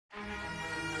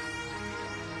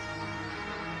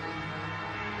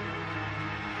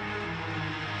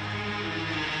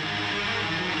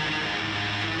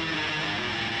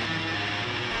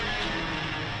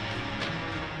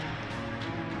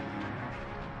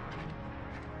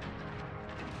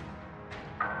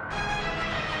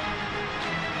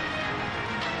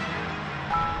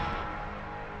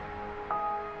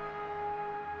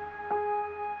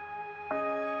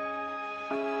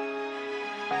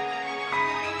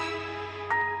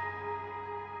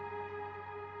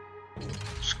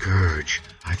Scourge,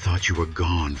 I thought you were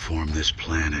gone from this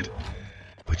planet.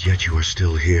 But yet you are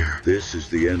still here. This is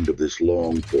the end of this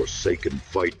long forsaken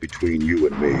fight between you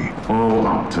and me. Oh,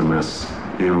 Optimus,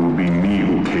 it will be me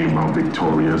who came out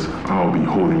victorious. I'll be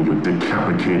holding your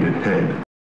decapitated head.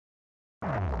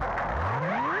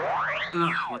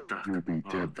 What the? You'll be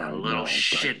dead that by little now,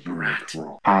 shit rat.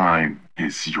 Time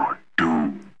is your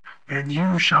doom, and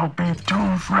you shall be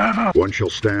doomed forever. One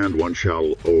shall stand, one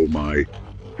shall, oh my.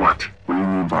 What? What do you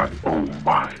mean by oh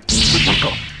my? What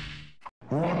the?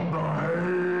 What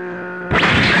the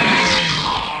hell?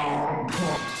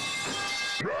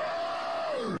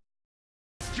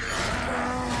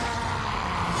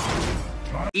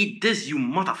 Eat this, you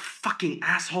motherfucking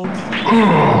asshole!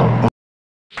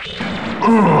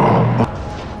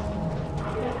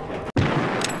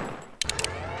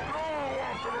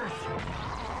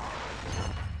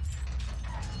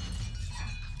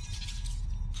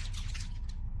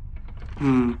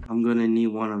 I'm gonna need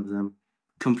one of them.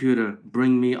 Computer,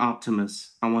 bring me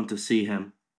Optimus. I want to see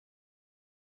him.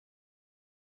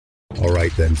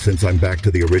 Alright then, since I'm back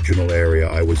to the original area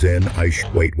I was in,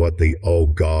 wait, what the... Oh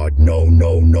god, no,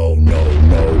 no, no, no,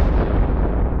 no.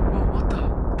 Oh, what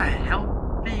the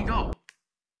hell? There you go.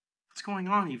 What's going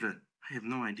on even? I have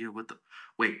no idea what the...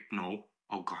 Wait, no.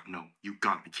 Oh god, no. You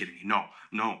gotta be kidding me. No,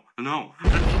 no, no.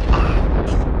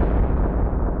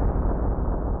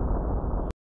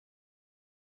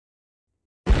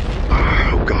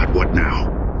 Oh god, what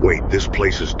now? Wait, this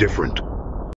place is different.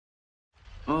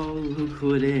 Oh, look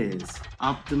who it is.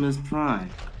 Optimus Prime,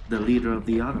 the leader of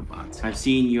the Autobots. I've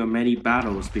seen your many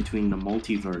battles between the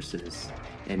multiverses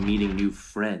and meeting new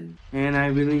friends. And I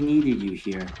really needed you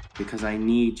here because I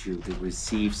need you to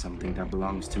receive something that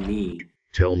belongs to me.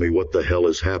 Tell me what the hell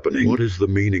is happening. What is the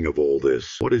meaning of all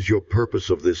this? What is your purpose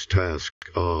of this task?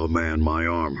 Oh man, my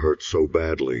arm hurts so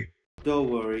badly. Don't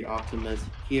worry, Optimus.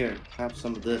 Here, have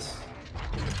some of this.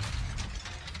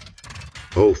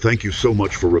 Oh, thank you so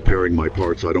much for repairing my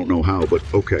parts. I don't know how, but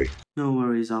okay. No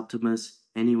worries, Optimus.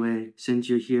 Anyway, since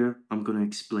you're here, I'm gonna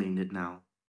explain it now.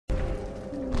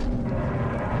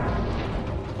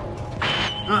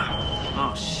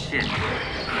 Oh shit.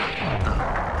 What the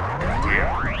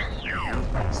hell?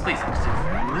 This place looks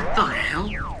different. What the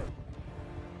hell?